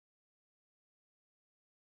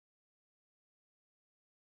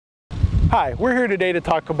Hi, we're here today to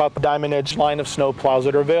talk about the Diamond Edge line of snow plows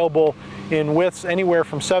that are available in widths anywhere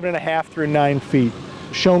from 7.5 through 9 feet,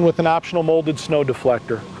 shown with an optional molded snow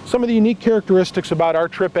deflector. Some of the unique characteristics about our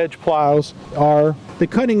trip edge plows are the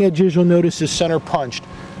cutting edges, you'll notice, is center punched.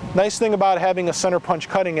 Nice thing about having a center punch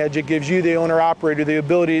cutting edge, it gives you, the owner operator, the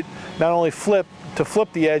ability not only to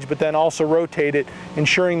flip the edge, but then also rotate it,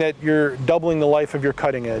 ensuring that you're doubling the life of your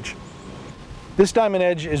cutting edge. This Diamond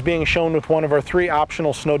Edge is being shown with one of our 3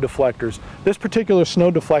 optional snow deflectors. This particular snow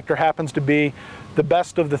deflector happens to be the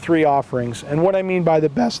best of the 3 offerings. And what I mean by the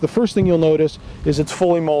best, the first thing you'll notice is it's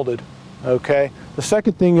fully molded. Okay? The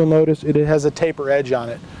second thing you'll notice, it has a taper edge on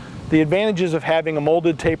it. The advantages of having a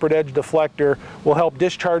molded tapered edge deflector will help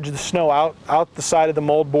discharge the snow out the side of the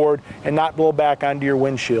mold board and not blow back onto your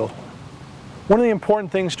windshield. One of the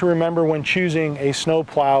important things to remember when choosing a snow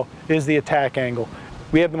plow is the attack angle.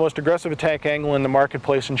 We have the most aggressive attack angle in the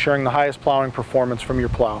marketplace, ensuring the highest plowing performance from your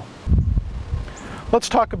plow. Let's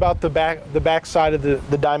talk about the back side of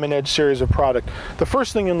the Diamond Edge series of product. The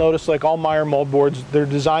first thing you'll notice, like all Meyer mold boards, they're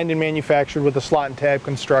designed and manufactured with a slot and tab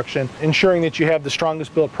construction, ensuring that you have the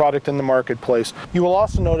strongest built product in the marketplace. You will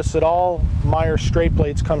also notice that all Meyer straight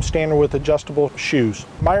blades come standard with adjustable shoes.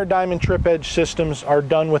 Meyer Diamond trip edge systems are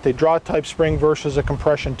done with a draw type spring versus a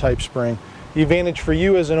compression type spring. The advantage for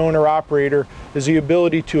you as an owner-operator is the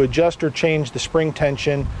ability to adjust or change the spring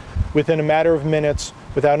tension within a matter of minutes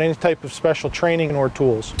without any type of special training or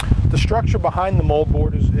tools. The structure behind the mold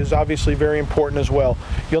board is obviously very important as well.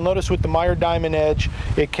 You'll notice with the Meyer Diamond Edge,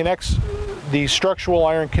 it connects, the structural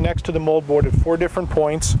iron connects to the mold board at 4 different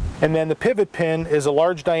points, and then the pivot pin is a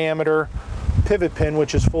large diameter pivot pin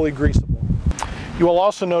which is fully greasable. You will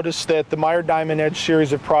also notice that the Meyer Diamond Edge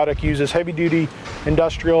series of product uses heavy-duty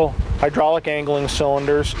industrial hydraulic angling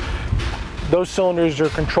cylinders. Those cylinders are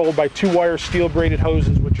controlled by 2-wire steel-braided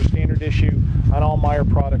hoses, which are standard issue on all Meyer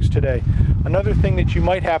products today. Another thing that you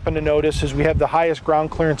might happen to notice is we have the highest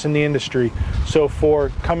ground clearance in the industry. So for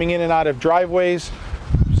coming in and out of driveways,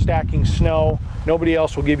 stacking snow, nobody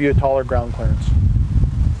else will give you a taller ground clearance.